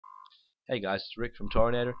Hey guys, it's Rick from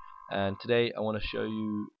Torrentator, and today I want to show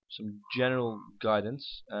you some general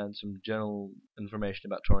guidance and some general information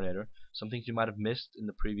about Torrentator, some things you might have missed in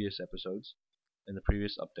the previous episodes, in the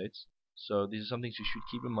previous updates. So these are some things you should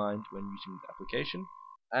keep in mind when using the application,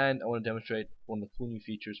 and I want to demonstrate one of the cool new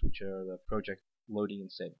features, which are the project loading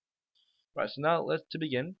and saving. Right, so now to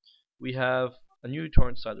begin, we have a new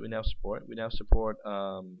torrent site that we now support. We now support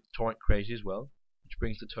Torrent Crazy as well, which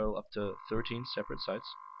brings the total up to 13 separate sites.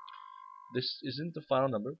 This isn't the final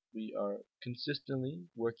number. We are consistently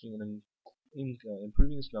working on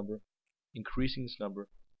improving this number, increasing this number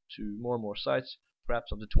to more and more sites,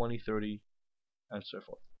 perhaps up to 20, 30, and so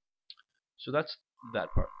forth. So that's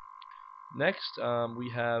that part. Next,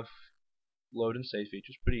 we have load and save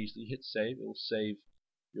features. Pretty easily. Hit save. It will save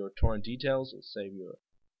your torrent details. It will save your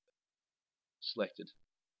selected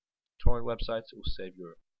torrent websites. It will save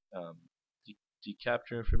your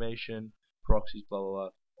decapture information, proxies, blah blah blah,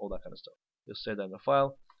 all that kind of stuff. You'll save that in the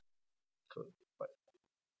file.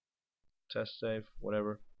 Test save,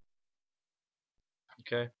 whatever.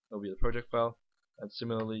 Okay, that'll be the project file, and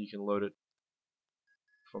similarly you can load it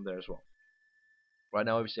from there as well. Right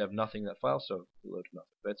now, obviously, I have nothing in that file, so we load nothing.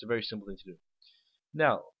 But it's a very simple thing to do.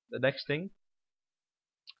 Now, the next thing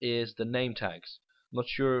is the name tags. I'm not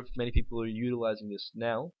sure if many people are utilizing this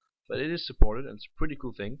now, but it is supported, and it's a pretty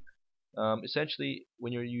cool thing. Essentially,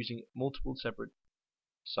 when you're using multiple separate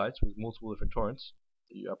sites with multiple different torrents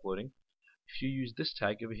that you're uploading, if you use this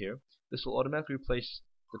tag over here, this will automatically replace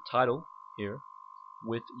the title here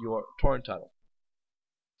with your torrent title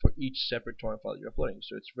for each separate torrent file that you're uploading.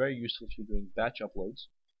 So it's very useful if you're doing batch uploads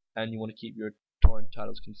and you want to keep your torrent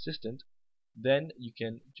titles consistent. Then you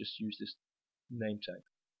can just use this name tag.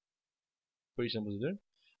 Pretty simple to do.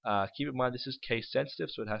 Keep in mind this is case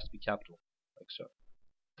sensitive, so it has to be capital, like so,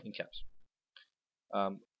 in caps.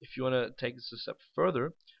 If you want to take this a step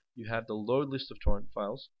further, you have the load list of torrent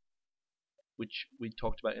files, which we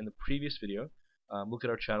talked about in the previous video. Look at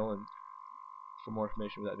our channel and for more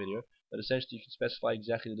information about that video. But essentially, you can specify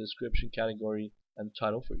exactly the description, category, and the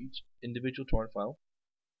title for each individual torrent file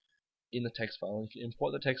in the text file. And if you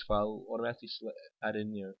import the text file, it will automatically add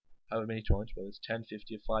in however many torrents, whether it's 10,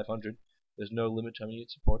 50, or 500. There's no limit to how many it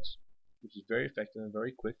supports, which is very effective and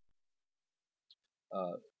very quick.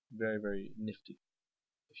 Very, very nifty,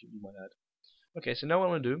 if you might add. Okay, so now what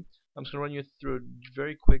I'm going to do, I'm just going to run you through a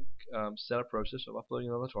very quick setup process of uploading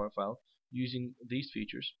another torrent file using these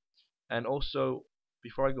features. And also,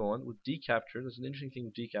 before I go on, with decapture, there's an interesting thing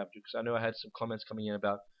with decapture, because I know I had some comments coming in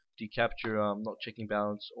about decapture not checking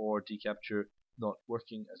balance or decapture not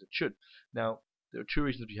working as it should. Now, there are two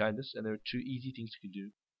reasons behind this, and there are two easy things you can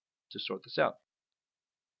do to sort this out.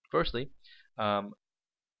 Firstly,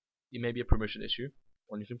 it may be a permission issue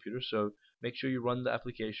on your computer, so make sure you run the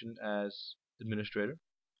application as administrator.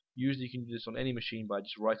 Usually you can do this on any machine by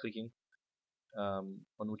just right-clicking on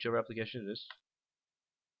whichever application it is.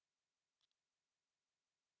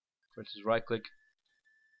 For instance, right-click,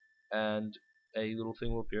 and a little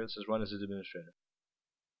thing will appear that says run as administrator.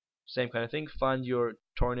 Same kind of thing, find your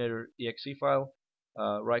Torrentator exe file,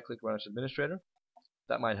 right-click, run as administrator.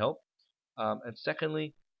 That might help. And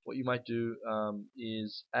secondly, what you might do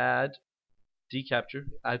is add decapture,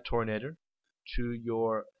 add Torrentator to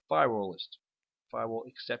your firewall list, firewall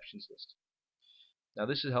exceptions list. Now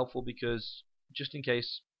this is helpful because just in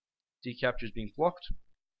case decapture is being blocked,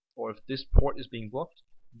 or if this port is being blocked,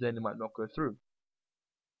 then it might not go through.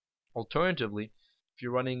 Alternatively, if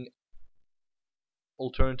you're running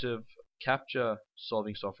alternative captcha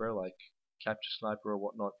solving software like Captcha Sniper or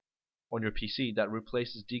whatnot on your PC that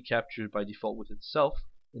replaces decapture by default with itself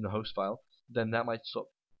in the host file, then that might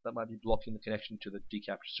be blocking the connection to the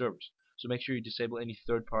decapture servers. So make sure you disable any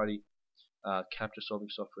third-party captcha solving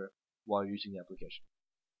software while you're using the application.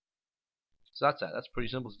 So that's that. That's pretty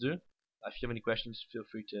simple to do. If you have any questions, feel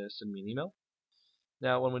free to send me an email.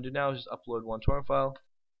 Now, what I'm going to do now is just upload one torrent file,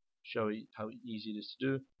 show you how easy it is to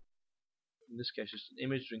do. In this case, just an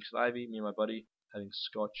image, drinks of Ivy, me and my buddy having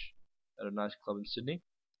scotch at a nice club in Sydney.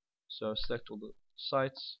 So select all the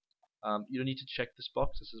sites. You don't need to check this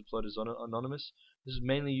box. This is uploaded as anonymous. This is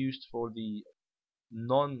mainly used for the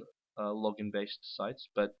non-login based sites,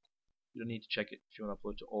 but you don't need to check it if you want to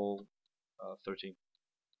upload to all 13.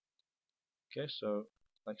 Okay, so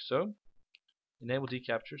like so. Enable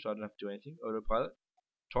decapture, so I don't have to do anything. Autopilot.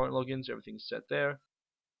 Torrent logins, everything's set there.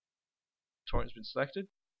 Torrent's been selected.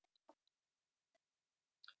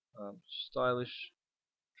 Stylish,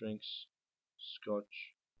 drinks,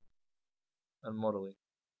 scotch, and modeling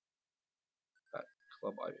at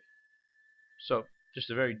Club Ivy. So, just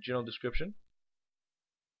a very general description.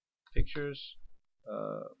 Pictures.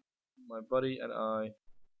 My buddy and I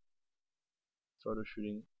photo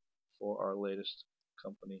shooting for our latest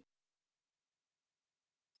company.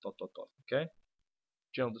 Okay.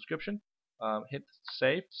 General description. Hit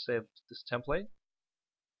save to save this template.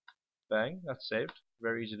 Bang, that's saved.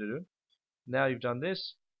 Very easy to do. Now you've done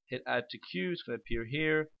this, hit add to queue. It's going to appear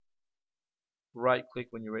here. Right click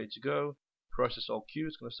when you're ready to go. Process all queue.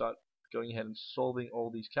 It's going to start going ahead and solving all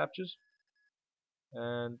these captures.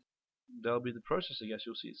 And that'll be the process, I guess.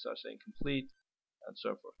 You'll see it start saying complete and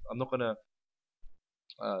so forth. I'm not going to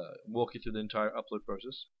walk you through the entire upload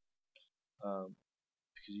process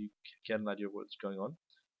because you get an idea of what's going on.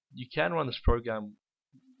 You can run this program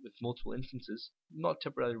with multiple instances, not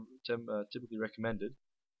typically recommended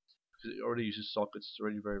because it already uses sockets, it's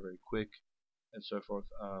already very, very quick and so forth,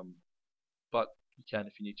 but you can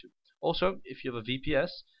if you need to. Also, if you have a VPS,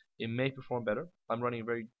 it may perform better. I'm running a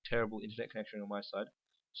very terrible internet connection on my side,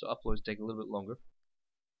 so uploads take a little bit longer.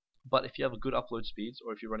 But if you have a good upload speeds,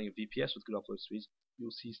 or if you're running a VPS with good upload speeds,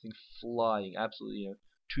 you'll see this thing flying absolutely,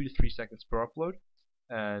 2 to 3 seconds per upload,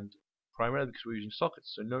 and primarily because we're using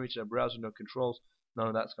sockets, so no internet browser, no controls, none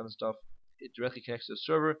of that kind of stuff. It directly connects to the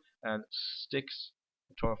server and sticks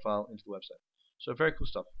a torrent file into the website. So very cool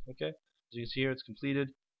stuff. Okay, as you can see here, it's completed.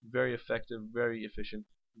 Very effective, very efficient,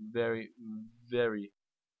 very, very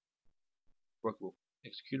workable,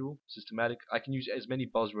 executable, systematic. I can use as many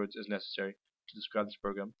buzzwords as necessary to describe this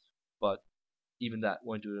program, but even that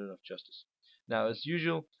won't do it enough justice. Now, as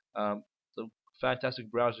usual, the fantastic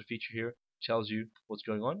browser feature here tells you what's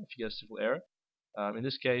going on if you get a simple error. In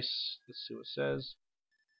this case, let's see what it says.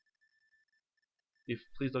 If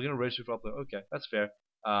please log in and register for upload. Okay, that's fair.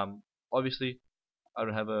 Obviously, I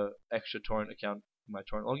don't have an extra torrent account in my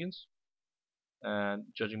torrent logins, and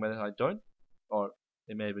judging by that, I don't, or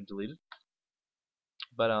it may have been deleted.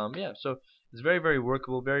 But yeah, so it's very, very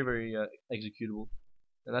workable, very, very executable,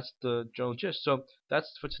 and that's the general gist. So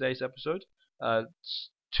that's for today's episode.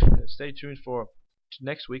 Stay tuned for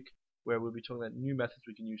next week, where we'll be talking about new methods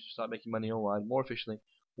we can use to start making money online more efficiently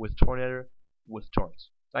with Torrentator, with torrents.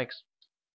 Thanks.